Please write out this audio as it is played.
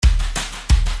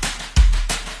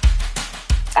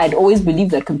I'd always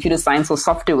believed that computer science or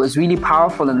software was really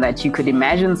powerful and that you could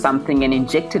imagine something and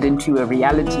inject it into a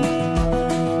reality.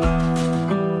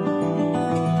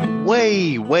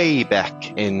 Way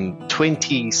back in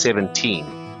 2017,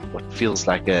 what feels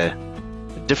like a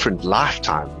different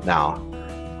lifetime now,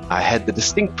 I had the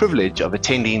distinct privilege of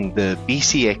attending the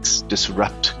BCX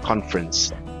Disrupt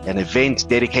conference, an event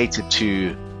dedicated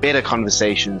to better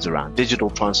conversations around digital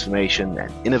transformation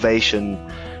and innovation.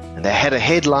 And they had a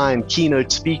headline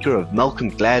keynote speaker of Malcolm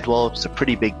Gladwell. It was a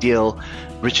pretty big deal.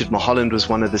 Richard Mulholland was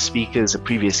one of the speakers, a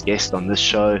previous guest on this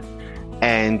show.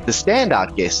 And the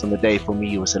standout guest on the day for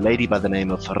me was a lady by the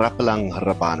name of Rapelang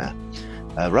Rabana.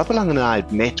 Rapelang and I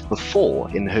had met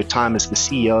before in her time as the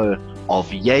CEO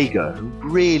of Jaeger,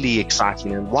 really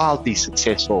exciting and wildly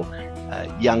successful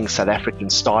young South African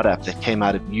startup that came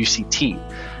out of UCT.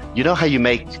 You know how you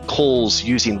make calls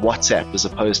using WhatsApp as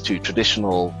opposed to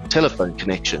traditional telephone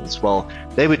connections? Well,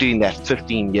 they were doing that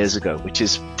 15 years ago, which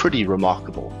is pretty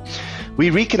remarkable. We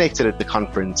reconnected at the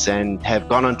conference and have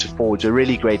gone on to forge a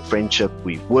really great friendship.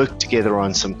 We've worked together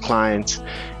on some clients,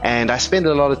 and I spend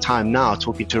a lot of time now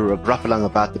talking to Rapelang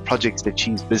about the projects that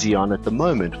she's busy on at the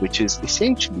moment, which is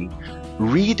essentially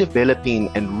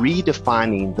redeveloping and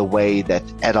redefining the way that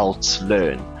adults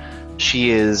learn.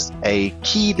 She is a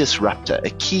key disruptor,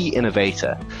 a key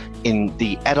innovator in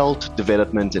the adult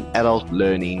development and adult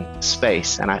learning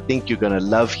space. And I think you're going to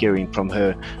love hearing from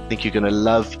her. I think you're going to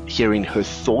love hearing her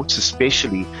thoughts,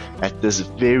 especially at this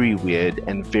very weird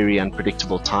and very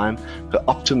unpredictable time. Her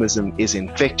optimism is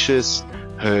infectious.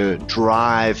 Her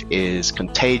drive is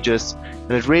contagious.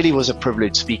 And it really was a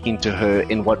privilege speaking to her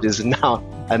in what is now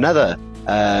another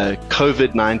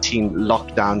COVID-19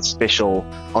 lockdown special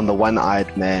on the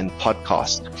One-Eyed Man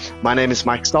podcast. My name is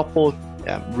Mike Stoppel.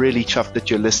 I'm really chuffed that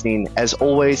you're listening. As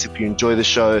always, if you enjoy the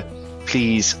show,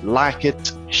 please like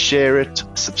it, share it,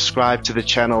 subscribe to the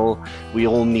channel. We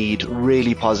all need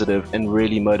really positive and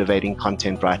really motivating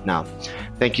content right now.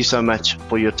 Thank you so much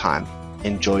for your time.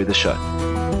 Enjoy the show.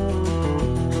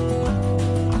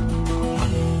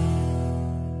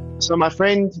 So my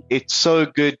friend, it's so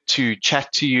good to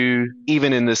chat to you,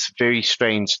 even in this very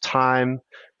strange time.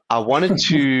 I wanted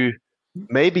to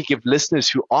maybe give listeners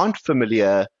who aren't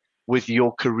familiar with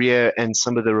your career and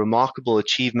some of the remarkable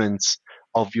achievements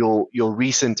of your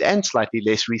recent and slightly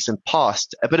less recent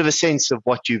past, a bit of a sense of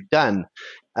what you've done.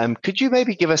 Could you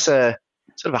maybe give us a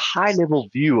sort of a high-level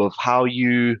view of how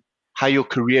your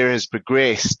career has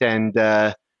progressed, and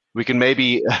we can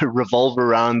maybe revolve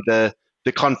around the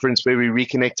conference where we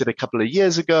reconnected a couple of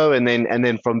years ago, and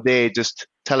then from there, just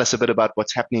tell us a bit about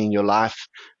what's happening in your life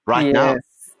right now.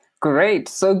 Great.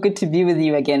 So good to be with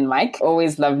you again, Mike.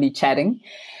 Always lovely chatting.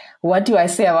 What do I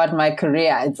say about my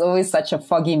career? It's always such a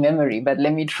foggy memory, but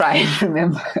let me try and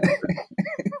remember.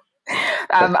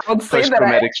 I would say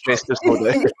post-traumatic stress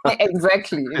disorder.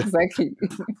 Exactly.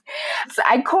 So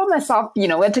I call myself,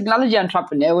 a technology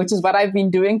entrepreneur, which is what I've been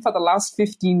doing for the last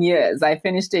 15 years. I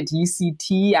finished at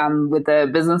UCT with a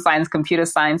business science, computer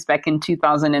science back in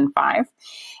 2005.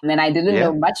 And then I didn't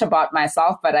know much about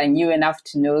myself, but I knew enough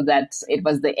to know that it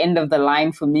was the end of the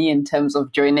line for me in terms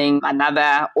of joining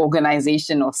another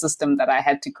organization or system that I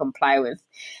had to comply with.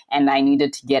 And I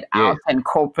needed to get out, and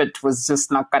corporate was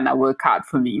just not going to work out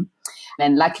for me.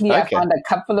 And luckily, I found a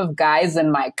couple of guys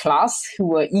in my class who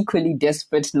were equally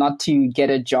desperate not to get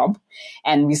a job.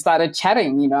 And we started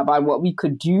chatting, about what we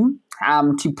could do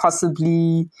to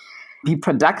possibly be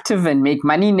productive and make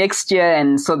money next year,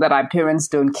 and so that our parents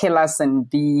don't kill us and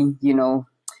be,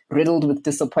 riddled with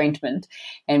disappointment.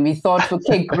 And we thought,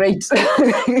 okay, great,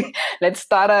 let's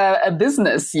start a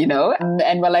business,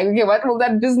 and we're like, okay, what will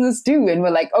that business do? And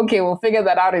we're like, okay, we'll figure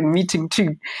that out in meeting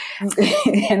two.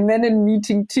 And then in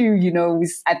meeting two,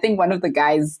 I think one of the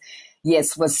guys,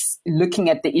 was looking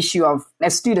at the issue of,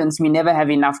 as students, we never have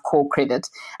enough core credit.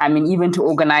 I mean, even to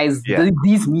organize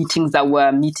these meetings that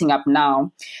we're meeting up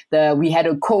now, we had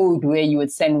a code where you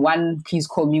would send one, please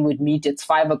call me would meet, it's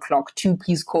 5:00. 2,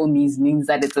 please call me means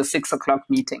that it's a 6:00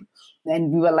 meeting.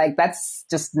 And we were like, that's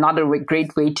just not a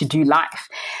great way to do life.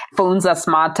 Phones are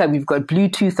smarter. We've got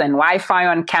Bluetooth and Wi-Fi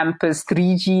on campus.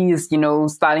 3G is,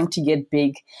 starting to get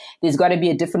big. There's got to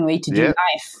be a different way to do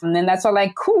life. And then that's all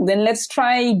like, cool, then let's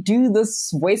try do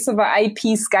this voice over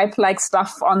IP Skype-like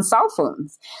stuff on cell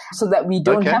phones so that we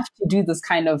don't have to do this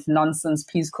kind of nonsense,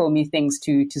 please call me things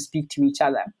to speak to each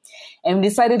other. And we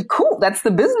decided, cool, that's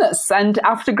the business. And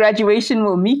after graduation,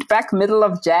 we'll meet back middle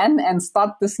of Jan and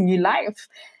start this new life.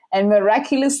 And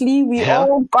miraculously, we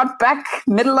all got back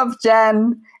middle of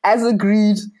Jan as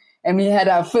agreed, and we had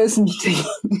our first meeting.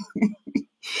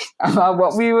 about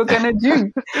what we were going to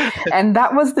do. And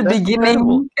that was the beginning.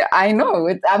 Incredible. I know.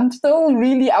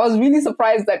 I was really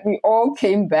surprised that we all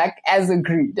came back as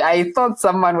agreed. I thought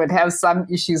someone would have some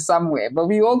issue somewhere, but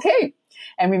we all came.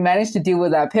 And we managed to deal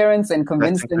with our parents and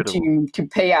convince them to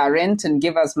pay our rent and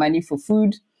give us money for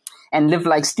food and live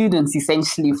like students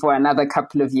essentially for another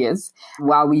couple of years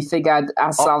while we figured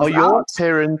ourselves out.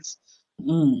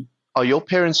 Are your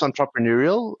parents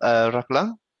entrepreneurial,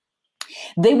 Rapelang?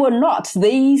 They were not.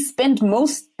 They spent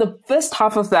the first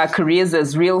half of their careers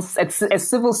as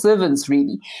civil servants,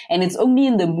 really. And it's only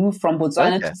in the move from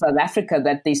Botswana to South Africa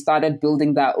that they started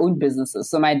building their own businesses.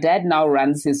 So my dad now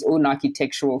runs his own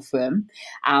architectural firm.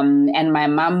 And my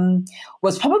mom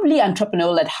was probably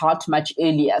entrepreneurial at heart much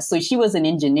earlier. So she was an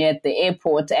engineer at the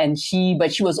airport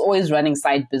but she was always running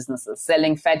side businesses,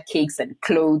 selling fat cakes and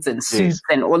clothes and suits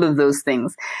and all of those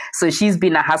things. So she's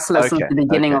been a hustler since the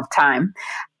beginning of time.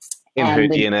 In her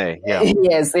DNA, yeah.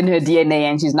 Yes, in her DNA.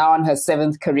 And she's now on her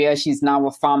 7th career. She's now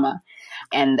a farmer.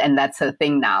 And that's her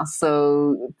thing now.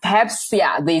 So perhaps,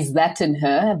 there's that in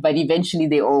her. But eventually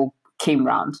they all came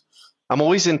round. I'm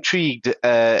always intrigued,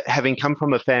 having come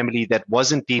from a family that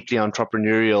wasn't deeply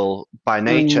entrepreneurial by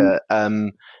nature,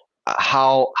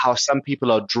 how some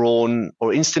people are drawn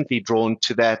or instantly drawn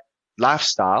to that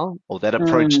lifestyle or that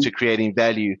approach to creating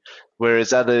value,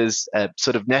 whereas others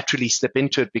sort of naturally slip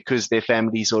into it because their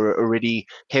families are already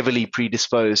heavily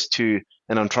predisposed to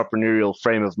an entrepreneurial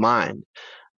frame of mind.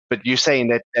 But you're saying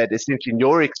that essentially in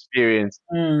your experience,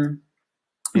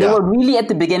 they were really at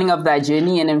the beginning of that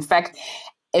journey. And in fact,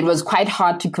 it was quite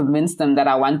hard to convince them that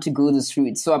I want to go this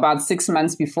route. So about 6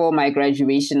 months before my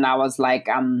graduation, I was like,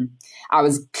 I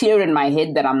was clear in my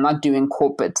head that I'm not doing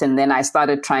corporate. And then I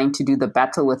started trying to do the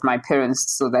battle with my parents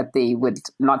so that they would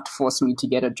not force me to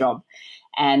get a job.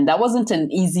 And that wasn't an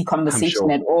easy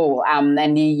conversation at all. And,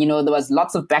 there was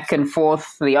lots of back and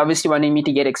forth. They obviously wanted me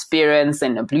to get experience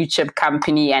in a blue chip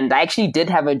company. And I actually did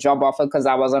have a job offer because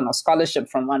I was on a scholarship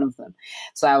from one of them.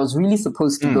 So I was really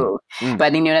supposed to go.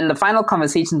 But in the final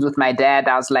conversations with my dad,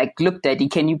 I was like, look, Daddy,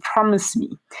 can you promise me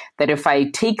that if I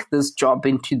take this job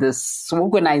into this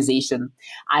organization,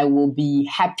 I will be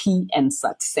happy and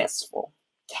successful?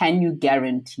 Can you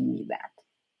guarantee me that?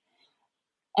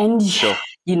 And,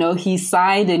 he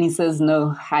sighed and he says,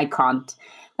 no, I can't.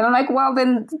 And I'm like, well,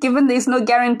 then given there's no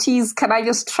guarantees, can I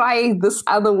just try this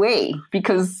other way?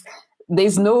 Because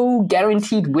there's no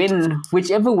guaranteed win,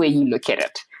 whichever way you look at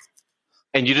it.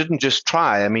 And you didn't just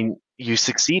try. I mean, you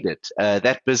succeeded.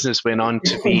 That business went on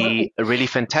to be a really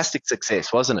fantastic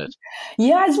success, wasn't it?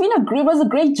 Yeah, it was a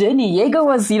great journey. Jaeger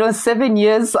was, 7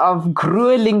 years of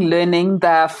grueling learning,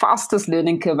 the fastest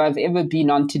learning curve I've ever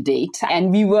been on to date. And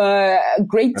we were a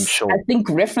great, I think,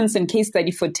 reference and case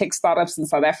study for tech startups in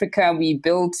South Africa. We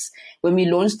built, when we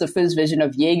launched the first version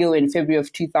of Jaeger in February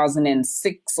of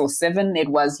 2006 or 7, it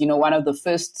was, one of the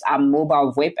first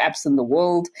mobile web apps in the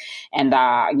world. And,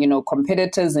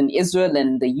 competitors in Israel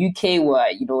and the UK were,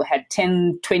 had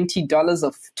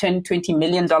 $20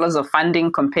 million of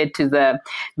funding compared to the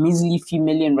measly few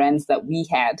million rands that we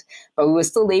had. But we were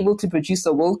still able to produce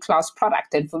a world-class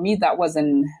product. And for me, that was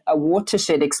a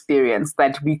watershed experience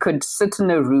that we could sit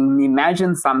in a room,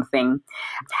 imagine something,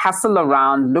 hustle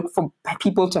around, look for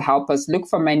people to help us, look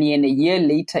for money. And a year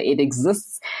later, it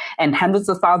exists. And hundreds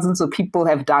of thousands of people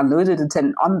have downloaded it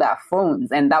and on their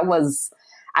phones. And that was...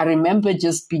 I remember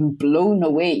just being blown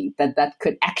away that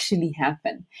could actually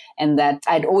happen, and that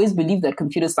I'd always believed that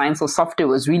computer science or software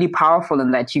was really powerful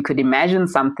and that you could imagine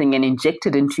something and inject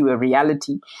it into a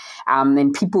reality,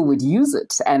 and people would use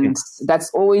it. And that's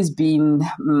always been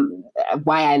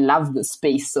why I love this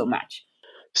space so much.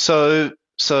 So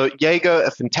Jaeger,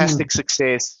 a fantastic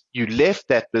success. You left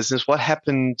that business. What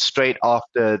happened straight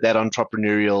after that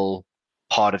entrepreneurial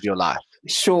part of your life?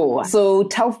 Sure. So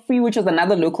Telfree, which was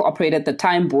another local operator at the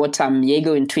time, bought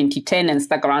Jaeger in 2010 and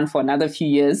stuck around for another few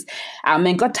years,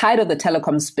 and got tired of the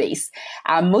telecom space,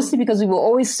 mostly because we were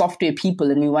always software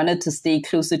people and we wanted to stay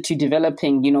closer to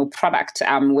developing, product.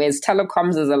 Whereas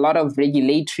telecoms, there's a lot of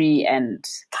regulatory and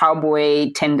cowboy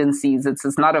tendencies.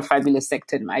 It's not a fabulous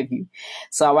sector in my view.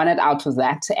 So I wanted out of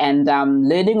that. And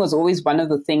learning was always one of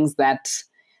the things that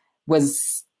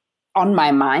was on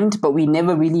my mind, but we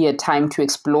never really had time to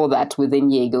explore that within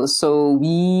Jaeger. So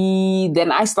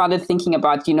I started thinking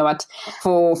about,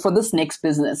 for this next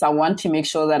business, I want to make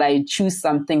sure that I choose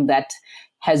something that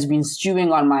has been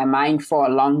stewing on my mind for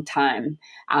a long time.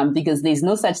 because there's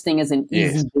no such thing as an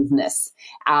easy Yes. business.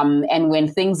 And when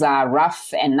things are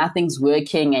rough and nothing's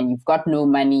working and you've got no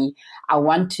money, I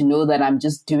want to know that I'm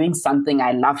just doing something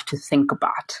I love to think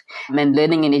about. And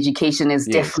learning and education is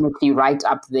Yes. definitely right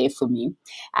up there for me.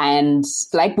 And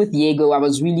like with Diego, I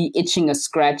was really itching a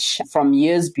scratch from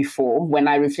years before when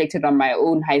I reflected on my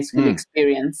own high school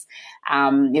experience.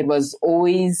 It was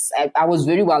always, I was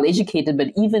very well educated, but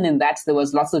even in that, there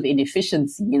was lots of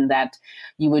inefficiency in that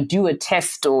you would do a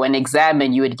test or an exam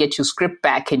and you would get your script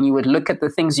back and you would look at the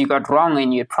things you got wrong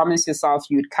and you'd promise yourself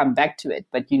you would come back to it,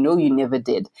 but you never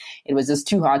did. It was just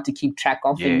too hard to keep track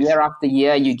of. Yes. And year after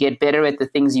year, you get better at the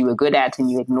things you were good at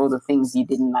and you ignore the things you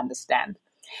didn't understand.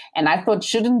 And I thought,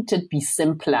 shouldn't it be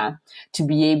simpler to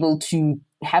be able to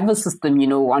have a system,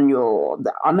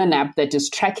 on an app that is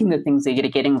tracking the things that you're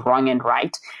getting wrong and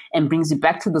right and brings you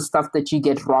back to the stuff that you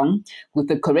get wrong with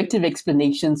the corrective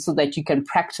explanation so that you can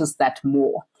practice that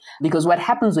more. Because what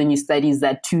happens when you study is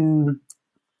that to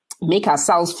make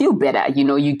ourselves feel better,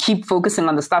 you keep focusing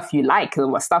on the stuff you like,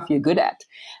 the stuff you're good at.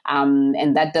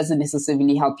 And that doesn't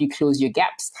necessarily help you close your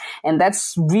gaps. And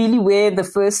that's really where the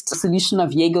first solution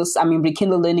of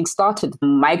Rekindle Learning started.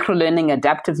 Micro learning,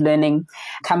 adaptive learning.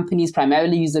 Companies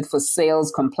primarily use it for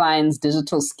sales, compliance,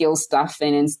 digital skill stuff.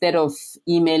 And instead of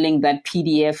emailing that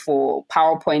PDF or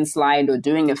PowerPoint slide or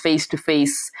doing a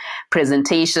face-to-face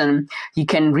presentation, you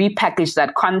can repackage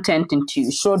that content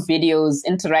into short videos,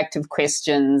 interactive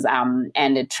questions,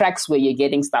 and it tracks where you're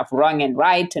getting stuff wrong and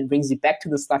right and brings you back to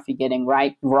the stuff you're getting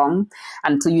wrong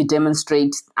until you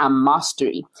demonstrate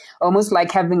mastery. Almost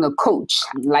like having a coach,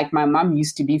 like my mom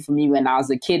used to be for me when I was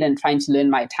a kid and trying to learn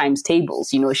my times tables.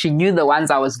 She knew the ones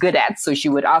I was good at, so she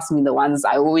would ask me the ones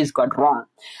I always got wrong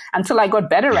until I got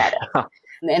better at it.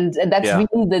 And that's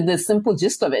really the simple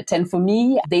gist of it. And for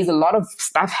me, there's a lot of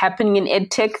stuff happening in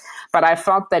EdTech, but I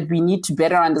felt that we need to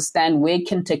better understand where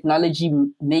can technology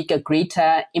make a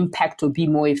greater impact or be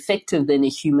more effective than a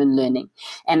human learning.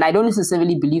 And I don't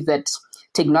necessarily believe that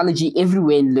technology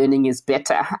everywhere in learning is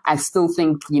better. I still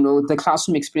think, the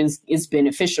classroom experience is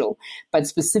beneficial, but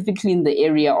specifically in the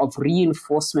area of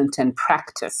reinforcement and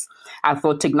practice, I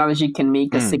thought technology can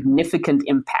make a significant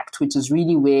impact, which is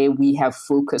really where we have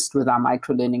focused with our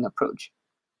micro-learning approach.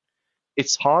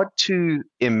 It's hard to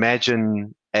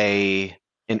imagine an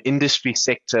industry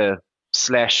sector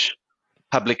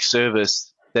 / public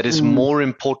service that is more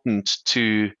important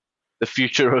to the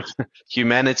future of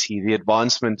humanity, the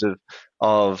advancement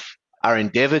of our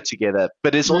endeavor together,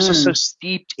 but is also so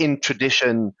steeped in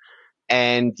tradition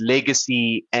and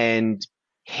legacy and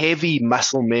heavy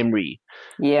muscle memory.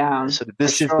 Yeah. So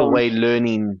this is the way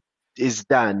learning is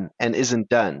done and isn't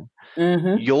done.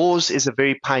 Yours is a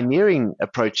very pioneering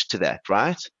approach to that,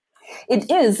 right?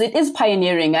 It is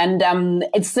pioneering. And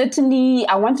it's certainly,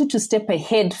 I wanted to step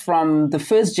ahead from the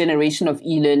first generation of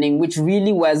e-learning, which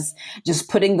really was just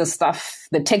putting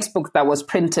the textbook that was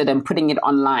printed and putting it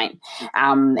online,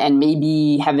 and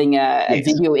maybe having a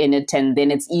video in it, and then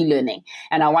it's e-learning.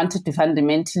 And I wanted to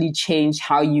fundamentally change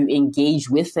how you engage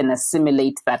with and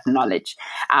assimilate that knowledge,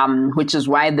 which is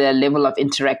why the level of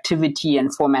interactivity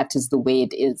and format is the way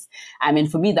it is. I mean,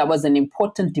 for me, that was an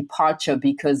important departure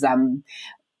because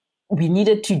we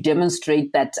needed to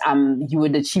demonstrate that you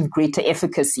would achieve greater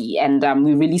efficacy. And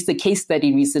we released a case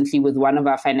study recently with one of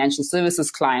our financial services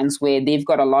clients where they've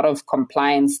got a lot of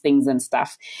compliance things and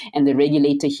stuff. And the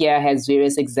regulator here has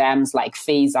various exams like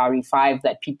phase RE5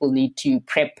 that people need to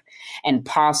prep and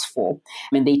pass for.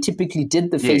 And they typically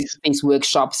did the face-to-face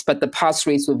workshops, but the pass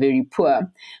rates were very poor.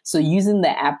 So using the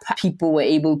app, people were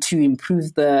able to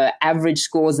improve the average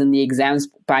scores in the exams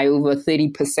by over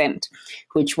 30%,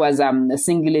 which was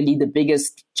singularly the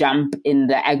biggest jump in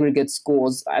the aggregate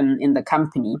scores in the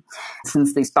company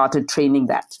since they started training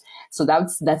that. So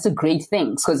that's a great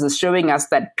thing because it's showing us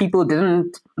that people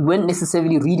weren't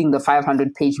necessarily reading the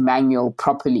 500-page manual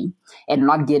properly and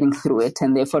not getting through it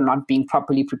and therefore not being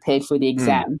properly prepared for the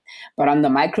exam. But on the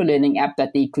micro-learning app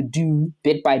that they could do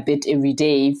bit by bit every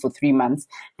day for 3 months,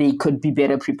 they could be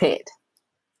better prepared.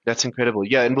 That's incredible.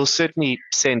 Yeah, and we'll certainly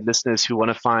send listeners who want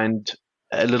to find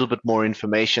a little bit more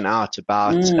information out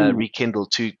about Rekindle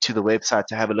to the website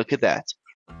to have a look at that.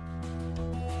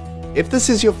 If this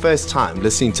is your first time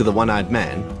listening to The One-Eyed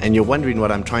Man and you're wondering what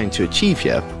I'm trying to achieve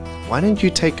here, why don't you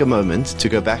take a moment to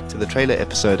go back to the trailer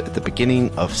episode at the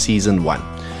beginning of Season 1.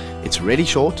 It's really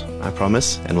short, I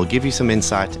promise, and will give you some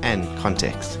insight and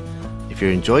context. If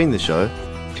you're enjoying the show,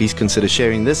 please consider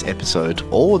sharing this episode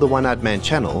or the One-Eyed Man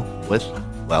channel with,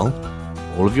 well,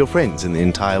 all of your friends in the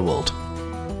entire world.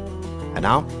 And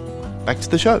now, back to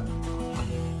the show.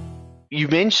 You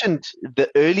mentioned the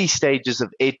early stages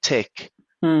of EdTech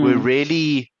were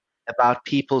really about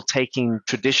people taking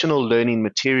traditional learning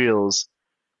materials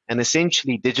and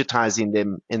essentially digitizing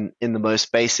them in the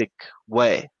most basic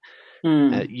way.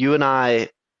 You and I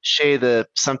share the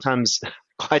sometimes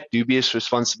quite dubious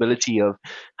responsibility of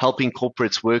helping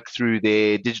corporates work through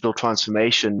their digital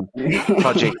transformation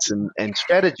projects and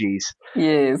strategies.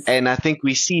 Yes. And I think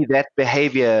we see that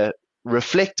behavior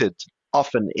reflected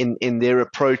often in their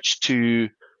approach to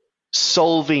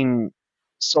solving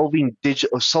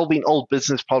solving old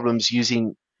business problems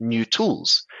using new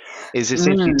tools, is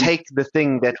essentially take the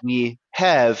thing that we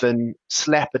have and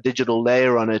slap a digital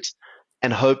layer on it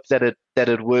and hope that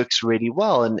it works really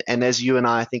well. And as you and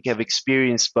I think have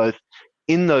experienced both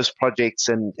in those projects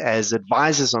and as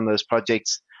advisors on those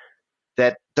projects,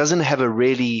 that doesn't have a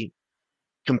really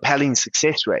compelling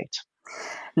success rate.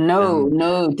 No,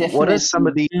 definitely. What are some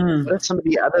of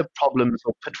the other problems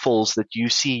or pitfalls that you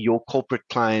see your corporate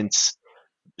clients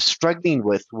struggling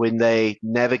with when they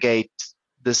navigate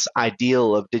this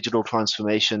ideal of digital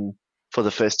transformation for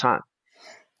the first time?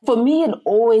 For me, it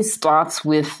always starts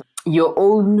with your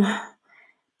own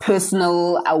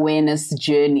personal awareness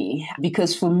journey.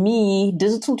 Because for me,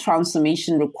 digital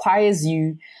transformation requires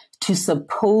you to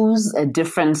suppose a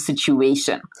different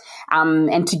situation.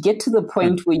 And to get to the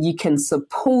point where you can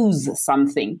suppose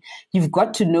something, you've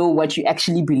got to know what you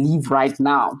actually believe right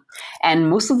now. And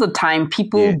most of the time,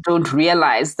 people don't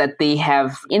realize that they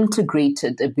have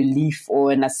integrated a belief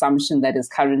or an assumption that is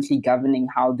currently governing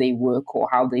how they work or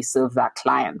how they serve their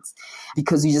clients,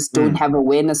 because you just don't have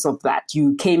awareness of that.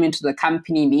 You came into the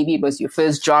company, maybe it was your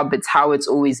first job, it's how it's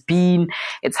always been,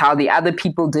 it's how the other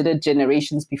people did it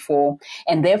generations before.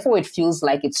 And therefore, it feels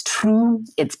like it's true,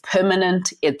 it's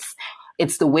permanent,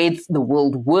 it's the way the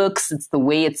world works, it's the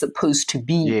way it's supposed to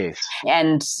be. Yes.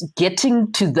 And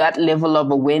getting to that level of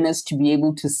awareness to be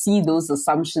able to see those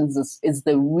assumptions is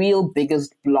the real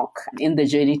biggest block in the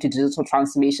journey to digital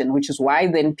transformation, which is why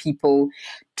then people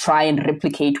try and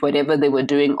replicate whatever they were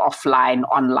doing offline,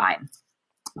 online,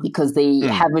 because they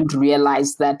haven't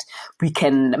realized that we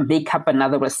can make up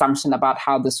another assumption about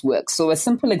how this works. So a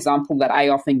simple example that I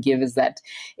often give is that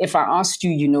if I asked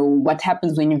you, what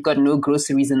happens when you've got no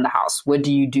groceries in the house? What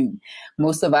do you do?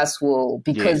 Most of us will,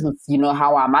 because of,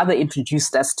 how our mother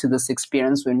introduced us to this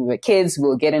experience when we were kids,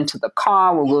 we'll get into the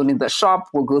car, we'll go into the shop,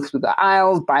 we'll go through the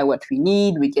aisles, buy what we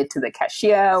need, we get to the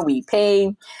cashier, we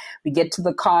pay, we get to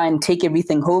the car and take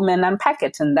everything home and unpack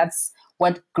it. And that's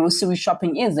what grocery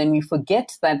shopping is. And we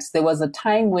forget that there was a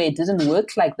time where it didn't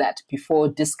work like that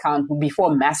before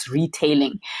mass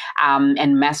retailing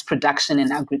and mass production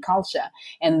in agriculture.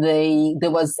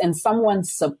 And someone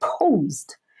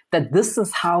supposed that this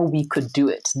is how we could do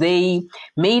it. They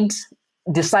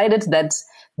decided that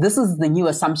this is the new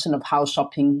assumption of how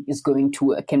shopping is going to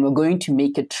work, and we're going to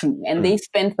make it true. And they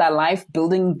spent their life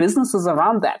building businesses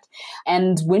around that.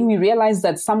 And when we realized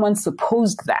that someone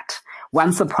supposed that,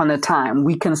 once upon a time,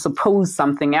 we can suppose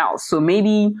something else. So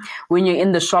maybe when you're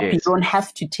in the shop, you don't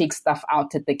have to take stuff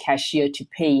out at the cashier to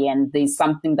pay, and there's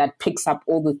something that picks up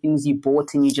all the things you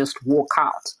bought and you just walk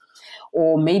out.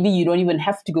 Or maybe you don't even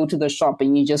have to go to the shop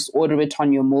and you just order it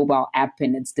on your mobile app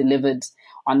and it's delivered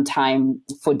on time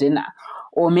for dinner.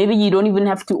 Or maybe you don't even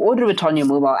have to order it on your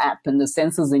mobile app, and the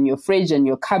sensors in your fridge and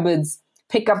your cupboards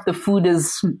pick up the food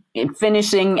as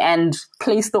finishing and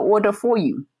place the order for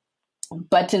you.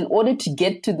 But in order to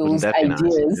get to those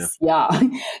ideas,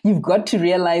 you've got to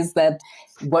realize that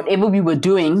whatever we were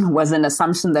doing was an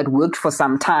assumption that worked for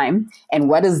some time. And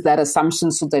what is that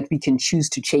assumption so that we can choose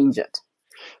to change it?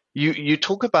 You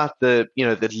talk about the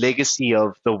legacy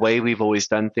of the way we've always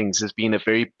done things as being a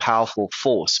very powerful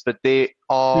force, but there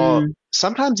are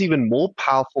sometimes even more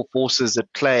powerful forces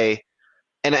at play.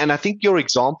 And I think your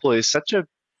example is such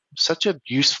a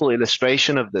useful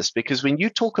illustration of this, because when you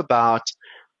talk about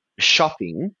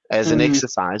shopping as an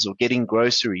exercise or getting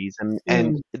groceries,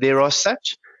 and there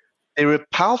are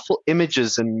powerful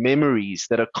images and memories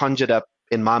that are conjured up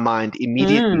in my mind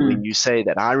immediately when you say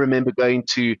that. I remember going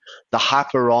to the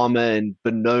Hyperama in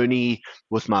Benoni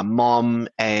with my mom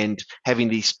and having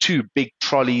these two big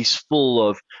trolleys full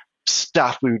of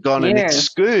stuff. We would go on an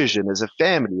excursion as a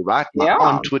family, right? My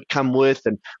aunt would come with,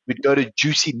 and we'd go to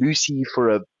Juicy Lucy for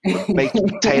a baked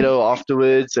potato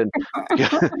afterwards, and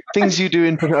things you do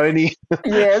in Benoni.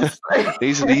 Yes.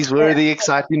 These were the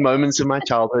exciting moments in my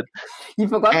childhood. You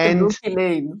forgot the Milky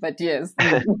Lane, but yes.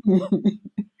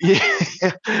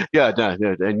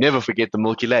 No, never forget the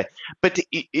Milky Way. But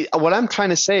what I'm trying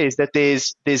to say is that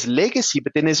there's legacy,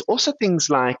 but then there's also things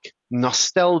like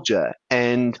nostalgia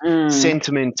and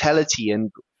sentimentality.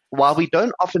 And while we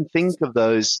don't often think of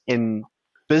those in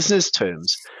business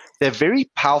terms, they're very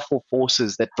powerful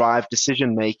forces that drive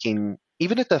decision making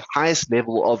even at the highest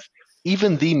level of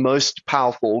even the most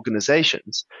powerful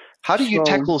organizations, how do you Sure.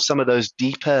 tackle some of those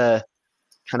deeper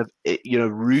kind of,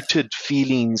 rooted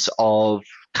feelings of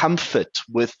comfort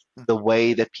with the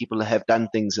way that people have done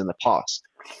things in the past?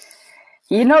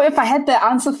 If I had the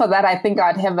answer for that, I think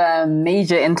I'd have a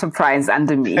major enterprise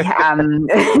under me.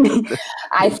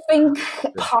 I think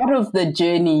part of the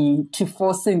journey to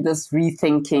forcing this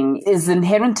rethinking is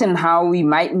inherent in how we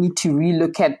might need to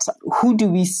relook at who do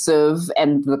we serve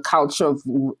and the culture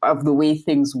of the way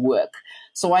things work.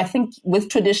 So I think with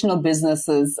traditional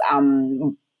businesses,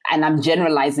 and I'm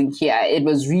generalizing here, it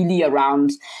was really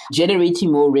around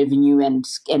generating more revenue and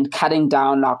cutting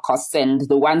down our costs. And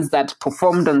the ones that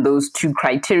performed on those two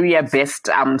criteria best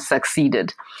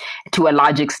succeeded to a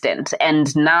large extent.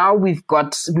 And now we've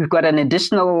got an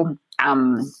additional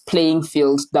playing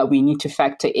field that we need to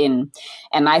factor in.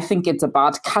 And I think it's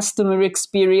about customer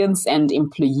experience and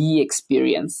employee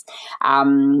experience.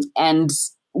 And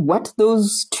what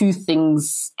those two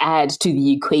things add to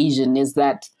the equation is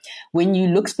that when you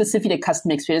look specifically at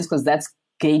customer experience, because that's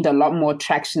gained a lot more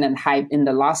traction and hype in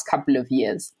the last couple of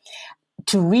years,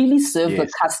 to really serve the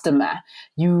customer,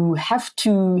 you have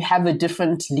to have a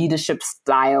different leadership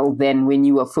style than when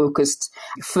you were focused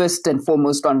first and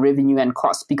foremost on revenue and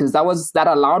cost, because that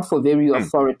allowed for very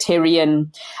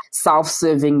authoritarian,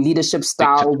 self-serving leadership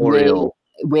style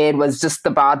where it was just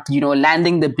about,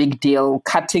 landing the big deal,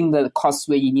 cutting the costs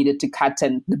where you needed to cut,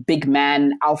 and the big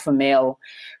man, alpha male,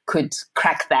 could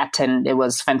crack that, and it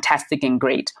was fantastic and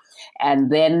great.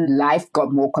 And then life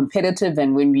got more competitive.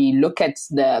 And when we look at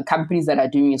the companies that are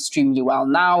doing extremely well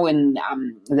now in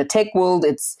the tech world,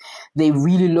 they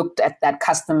really looked at that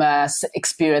customer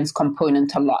experience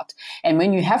component a lot. And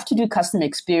when you have to do customer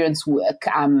experience work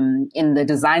in the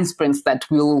design sprints that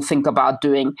we'll think about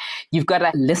doing, you've got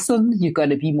to listen, you've got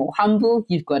to be more humble,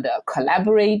 you've got to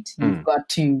collaborate, you've got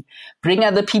to bring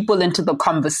other people into the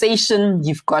conversation,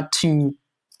 you've got to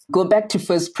go back to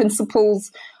first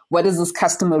principles. What is this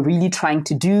customer really trying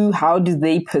to do? How do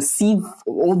they perceive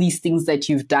all these things that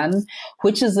you've done?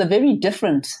 Which is a very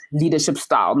different leadership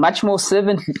style, much more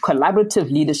servant,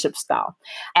 collaborative leadership style.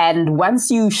 And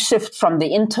once you shift from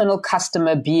the internal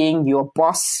customer being your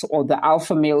boss or the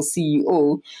alpha male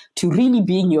CEO to really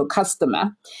being your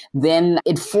customer, then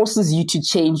it forces you to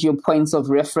change your points of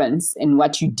reference in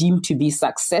what you deem to be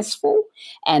successful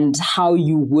and how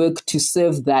you work to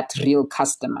serve that real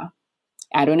customer.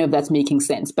 I don't know if that's making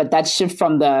sense, but that shift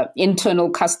from the internal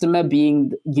customer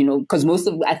being, because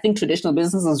I think traditional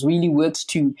businesses really worked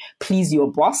to please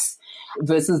your boss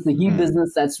versus the new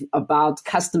business that's about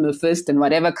customer first, and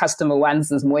whatever customer wants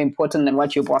is more important than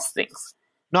what your boss thinks.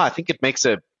 No, I think it makes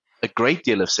a great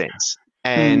deal of sense.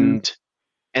 And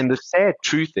the sad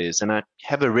truth is, and I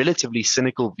have a relatively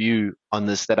cynical view on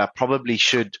this that I probably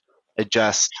should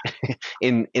adjust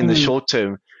in the short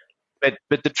term.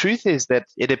 But the truth is that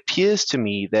it appears to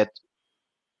me that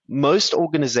most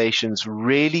organizations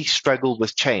really struggle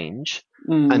with change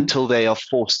until they are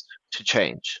forced to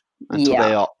change, until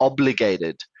they are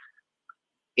obligated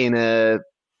in a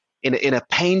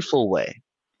painful way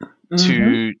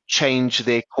to change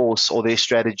their course or their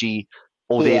strategy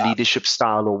or their leadership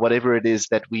style or whatever it is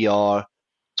that we are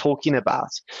talking about.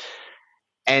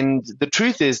 And the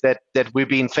truth is that we're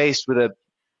being faced with a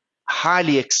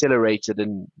highly accelerated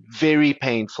and very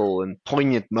painful and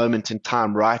poignant moment in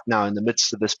time right now in the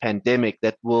midst of this pandemic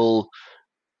that will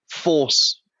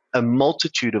force a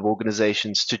multitude of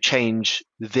organizations to change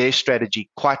their strategy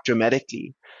quite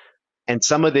dramatically. And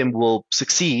some of them will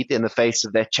succeed in the face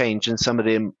of that change and some of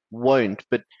them won't.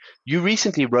 But you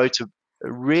recently wrote a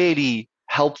really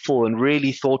helpful and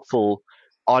really thoughtful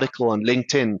article on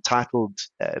LinkedIn titled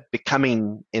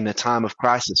Becoming in a Time of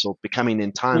Crisis, or Becoming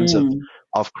in Times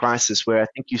of Crisis, where I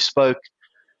think you spoke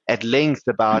at length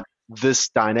about this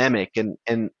dynamic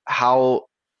and how,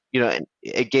 and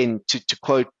again, to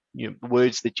quote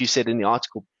words that you said in the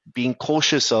article, being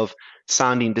cautious of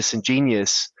sounding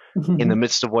disingenuous in the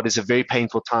midst of what is a very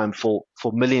painful time for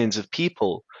millions of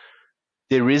people.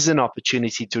 There is an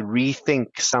opportunity to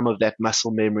rethink some of that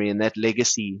muscle memory and that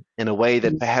legacy in a way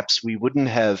that perhaps we wouldn't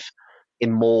have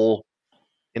in more,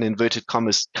 in inverted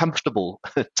commas, comfortable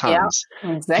times.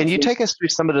 Yeah, exactly. Can you take us through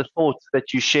some of the thoughts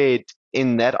that you shared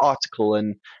in that article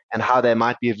and how they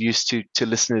might be of use to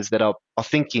listeners that are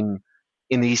thinking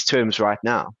in these terms right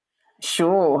now?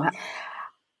 Sure.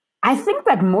 I think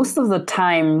that most of the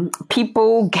time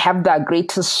people have their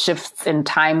greatest shifts in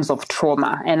times of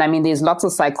trauma. And I mean, there's lots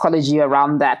of psychology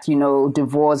around that,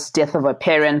 divorce, death of a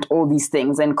parent, all these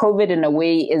things. And COVID in a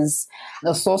way is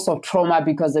a source of trauma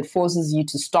because it forces you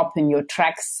to stop in your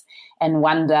tracks and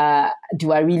wonder,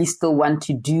 do I really still want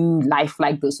to do life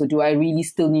like this? Or do I really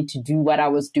still need to do what I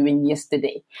was doing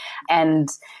yesterday? And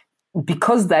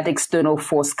because that external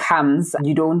force comes,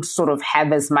 you don't sort of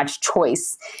have as much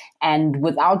choice. And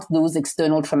without those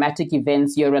external traumatic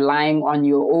events, you're relying on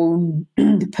your own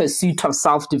pursuit of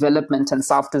self-development and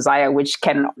self-desire, which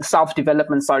can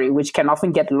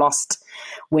often get lost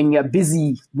when you're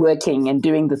busy working and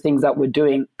doing the things that we're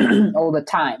doing all the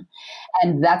time.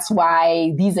 And that's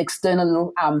why these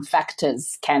external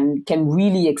factors can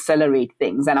really accelerate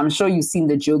things. And I'm sure you've seen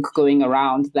the joke going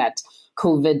around that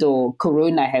COVID or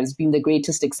Corona has been the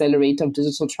greatest accelerator of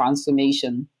digital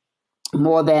transformation,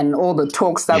 more than all the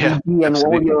talks that we do and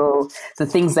absolutely. all the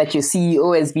things that your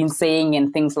CEO has been saying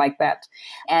and things like that.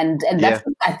 And that's,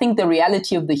 I think, the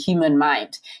reality of the human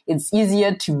mind. It's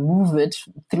easier to move it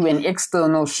through an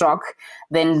external shock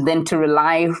than to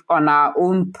rely on our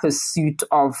own pursuit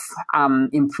of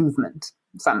improvement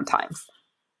sometimes.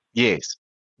 Yes.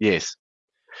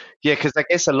 Yeah, because I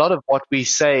guess a lot of what we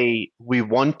say we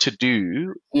want to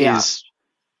do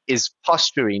is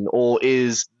posturing, or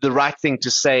is the right thing to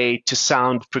say to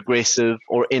sound progressive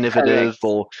or innovative.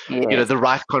 Correct. Or the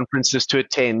right conferences to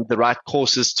attend, the right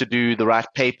courses to do, the right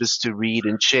papers to read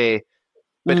and share.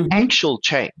 But actual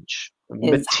change,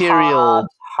 It's material,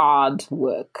 hard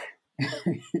work.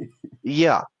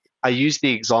 I use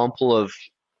the example of,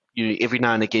 every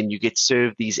now and again you get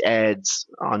served these ads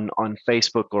on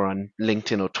Facebook or on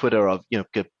LinkedIn or Twitter of,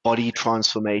 body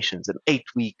transformations, an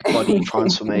 8-week body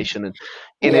transformation. And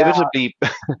inevitably,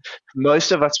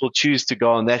 most of us will choose to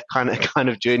go on that kind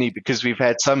of journey because we've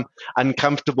had some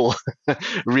uncomfortable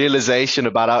realization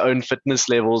about our own fitness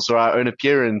levels or our own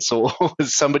appearance, or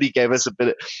somebody gave us a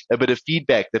bit of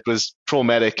feedback that was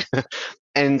traumatic.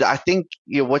 And I think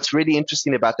what's really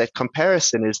interesting about that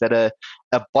comparison is that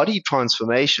a body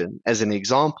transformation, as an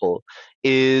example,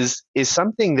 is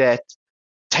something that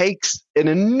takes an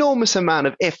enormous amount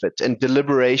of effort and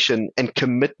deliberation and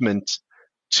commitment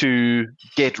to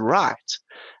get right.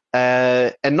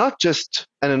 And not just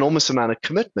an enormous amount of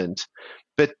commitment,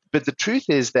 but the truth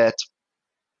is that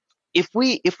if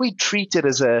we treat it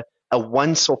as a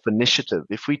once-off initiative,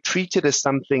 if we treat it as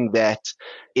something that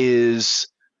is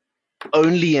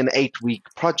only an 8-week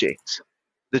project,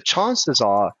 the chances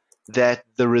are that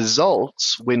the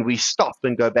results, when we stop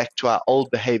and go back to our old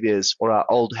behaviors or our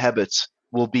old habits,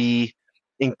 will be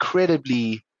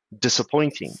incredibly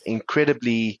disappointing,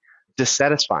 incredibly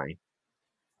dissatisfying.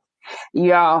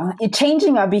 Yeah,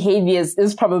 changing our behaviors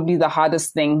is probably the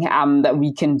hardest thing that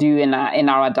we can do in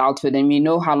our adulthood. And we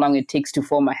know how long it takes to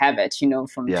form a habit,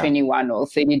 from 21 or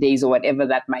 30 days or whatever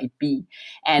that might be.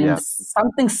 And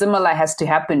something similar has to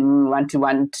happen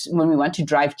when we want to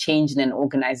drive change in an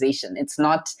organization. It's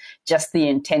not just the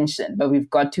intention, but we've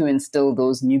got to instill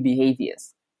those new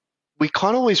behaviors. We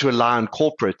can't always rely on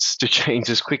corporates to change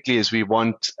as quickly as we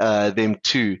want them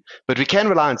to, but we can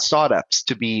rely on startups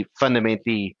to be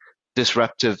fundamentally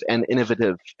disruptive and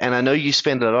innovative. And I know you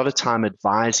spend a lot of time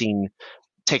advising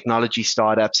technology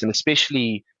startups, and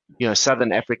especially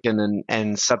Southern African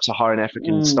and Sub-Saharan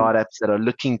African startups that are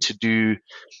looking to do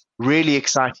really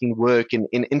exciting work in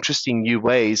interesting new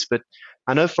ways. But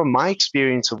I know from my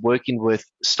experience of working with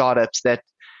startups that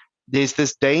there's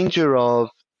this danger of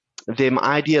them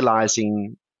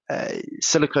idealizing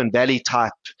Silicon Valley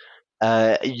type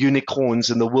unicorns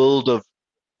in the world of,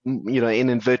 in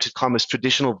inverted commas,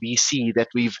 traditional VC that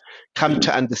we've come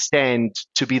to understand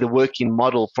to be the working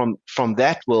model from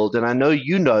that world. And I know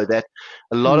that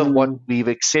a lot of what we've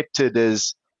accepted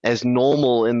as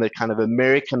normal in the kind of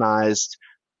Americanized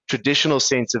traditional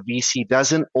sense of VC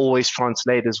doesn't always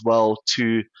translate as well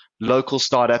to local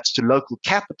startups, to local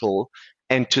capital,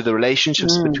 and to the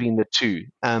relationships between the two.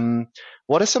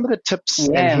 What are some of the tips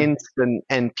and hints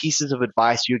and pieces of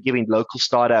advice you're giving local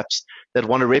startups that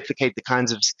want to replicate the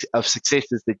kinds of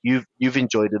successes that you've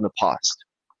enjoyed in the past?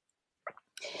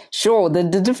 Sure. The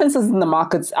differences in the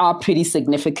markets are pretty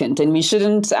significant, and we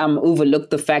shouldn't overlook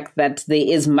the fact that there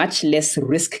is much less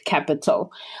risk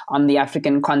capital on the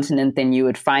African continent than you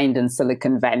would find in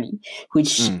Silicon Valley,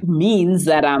 which means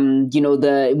that,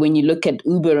 when you look at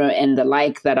Uber and the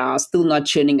like that are still not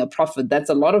churning a profit, that's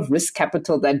a lot of risk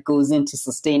capital that goes into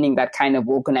sustaining that kind of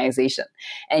organization.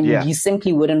 And you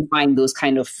simply wouldn't find those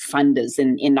kind of funders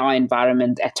in our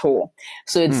environment at all.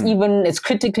 So it's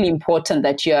critically important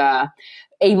that you're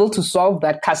able to solve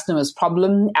that customer's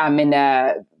problem in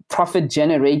a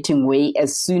profit-generating way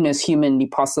as soon as humanly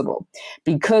possible.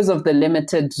 Because of the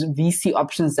limited VC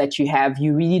options that you have,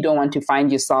 you really don't want to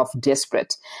find yourself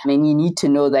desperate. You need to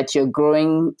know that you're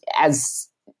growing as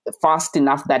fast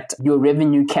enough that your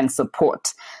revenue can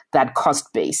support that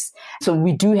cost base. So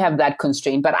we do have that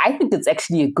constraint, but I think it's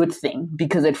actually a good thing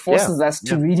because it forces us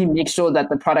to really make sure that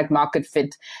the product market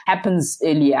fit happens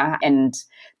earlier and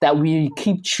that we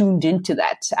keep tuned into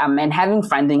that. And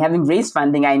having raised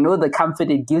funding, I know the comfort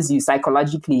it gives you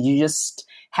psychologically. You just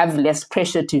have less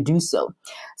pressure to do so.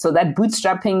 So that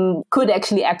bootstrapping could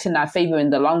actually act in our favor in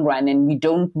the long run, and we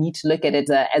don't need to look at it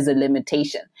as a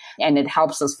limitation. And it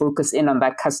helps us focus in on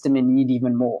that customer need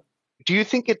even more. Do you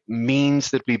think it means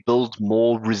that we build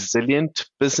more resilient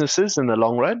businesses in the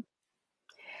long run?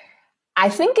 I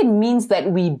think it means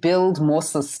that we build more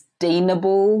sustainable,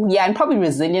 and probably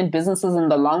resilient businesses in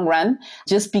the long run,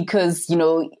 just because,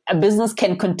 a business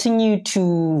can continue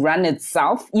to run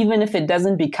itself, even if it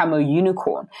doesn't become a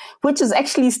unicorn, which is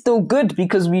actually still good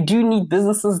because we do need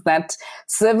businesses that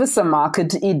service a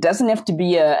market. It doesn't have to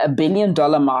be a $1 billion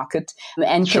market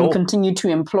and can continue to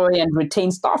employ and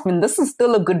retain staff. And this is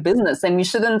still a good business, and we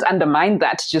shouldn't undermine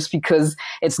that just because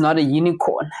it's not a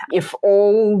unicorn. If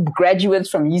all graduates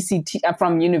from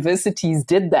from universities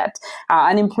did that,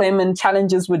 unemployment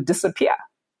challenges would disappear.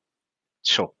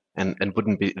 Sure. And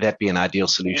wouldn't that be an ideal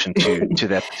solution to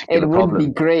that particular problem? It would be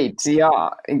great. Yeah,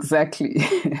 exactly.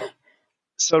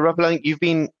 So, Rapelang, you've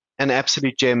been an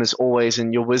absolute gem as always,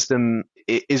 and your wisdom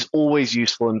is always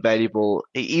useful and valuable.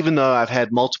 Even though I've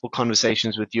had multiple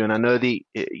conversations with you, and I know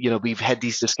we've had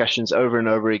these discussions over and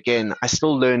over again, I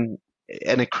still learn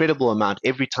an incredible amount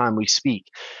every time we speak.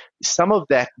 Some of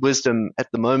that wisdom at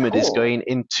the moment is going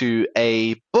into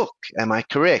a book. Am I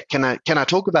correct? Can I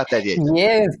talk about that yet?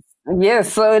 Yes.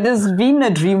 So it has been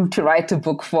a dream to write a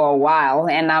book for a while,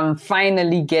 and I'm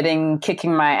finally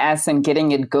kicking my ass and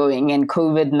getting it going. And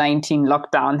COVID-19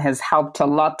 lockdown has helped a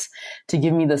lot to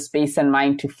give me the space and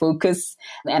mind to focus.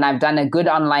 And I've done a good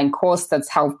online course that's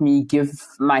helped me give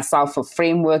myself a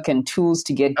framework and tools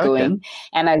to get going.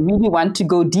 And I really want to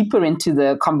go deeper into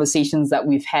the conversations that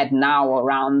we've had now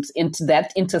around into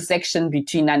that intersection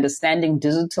between understanding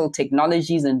digital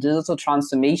technologies and digital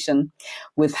transformation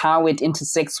with how it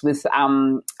intersects with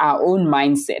our own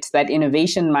mindset, that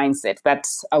innovation mindset, that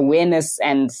awareness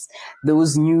and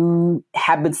those new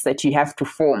habits that you have to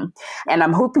form. And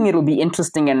I'm hoping it'll be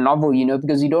interesting and novel,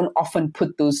 because you don't often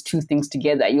put those two things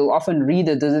together. You'll often read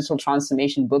a digital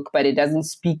transformation book, but it doesn't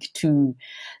speak to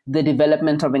the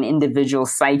development of an individual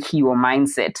psyche or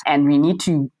mindset. And we need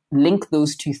to link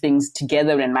those two things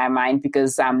together in my mind,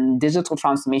 because digital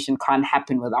transformation can't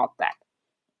happen without that.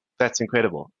 That's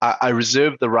incredible. I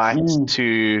reserve the right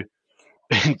to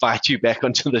invite you back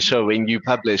onto the show when you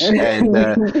publish. And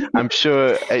I'm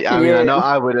sure, I know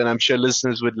I would, and I'm sure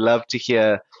listeners would love to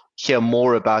hear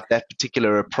more about that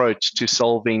particular approach to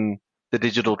solving the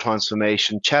digital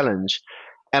transformation challenge.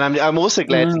 And I'm also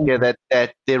glad to hear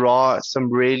that there are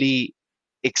some really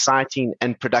exciting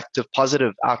and productive,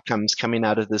 positive outcomes coming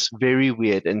out of this very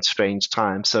weird and strange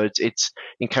time. So it's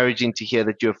encouraging to hear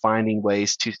that you're finding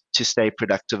ways to stay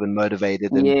productive and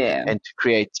motivated and to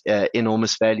create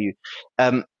enormous value.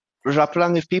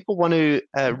 Rapelang, if people want to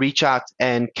reach out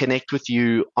and connect with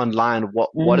you online,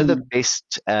 what are the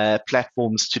best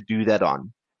platforms to do that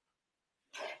on?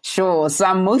 Sure. So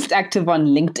I'm most active on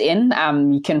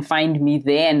LinkedIn. You can find me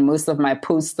there, and most of my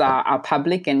posts are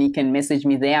public, and you can message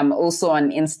me there. I'm also on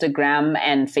Instagram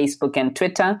and Facebook and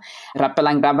Twitter.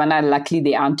 Rapelang Rabana. Luckily,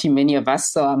 there aren't too many of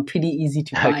us, so I'm pretty easy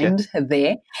to find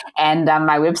there. And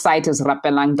my website is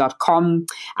rapelang.com,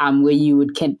 where you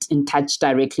would get in touch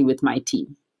directly with my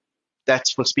team.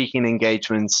 That's for speaking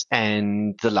engagements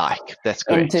and the like. That's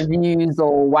great. Interviews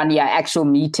or actual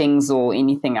meetings or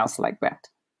anything else like that.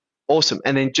 Awesome.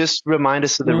 And then just remind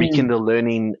us of the Rekindle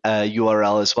Learning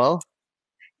URL as well.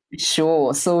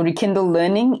 Sure. So Rekindle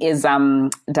Learning is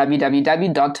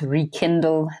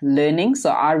www.rekindlelearning,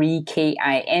 so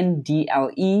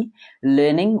REKINDLE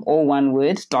learning, all one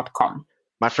word, .com.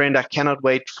 My friend, I cannot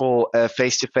wait for a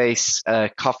face-to-face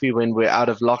coffee when we're out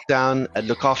of lockdown.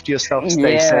 Look after yourself,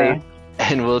 stay safe,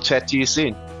 and we'll chat to you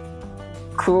soon.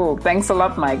 Cool. Thanks a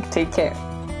lot, Mike. Take care.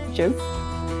 Cheers.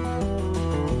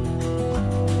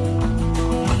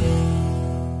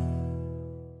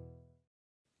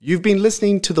 You've been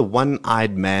listening to the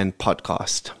One-Eyed Man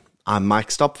podcast. I'm Mike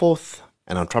Stopforth,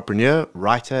 an entrepreneur,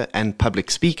 writer, and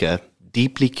public speaker,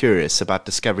 deeply curious about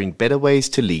discovering better ways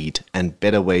to lead and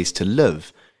better ways to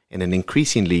live in an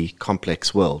increasingly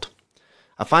complex world.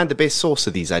 I find the best source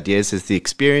of these ideas is the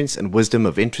experience and wisdom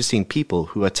of interesting people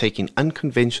who are taking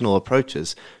unconventional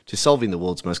approaches to solving the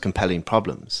world's most compelling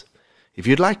problems. If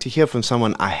you'd like to hear from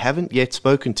someone I haven't yet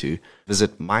spoken to,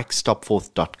 visit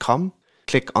mikestopforth.com.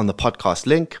 Click on the podcast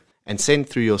link and send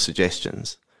through your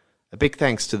suggestions. A big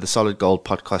thanks to the Solid Gold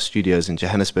Podcast Studios in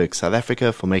Johannesburg, South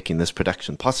Africa for making this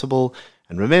production possible,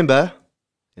 And remember,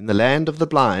 in the land of the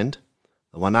blind,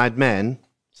 the one-eyed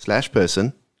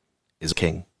man/person is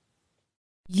king.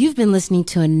 You've been listening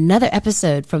to another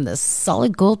episode from the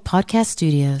Solid Gold Podcast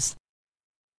Studios.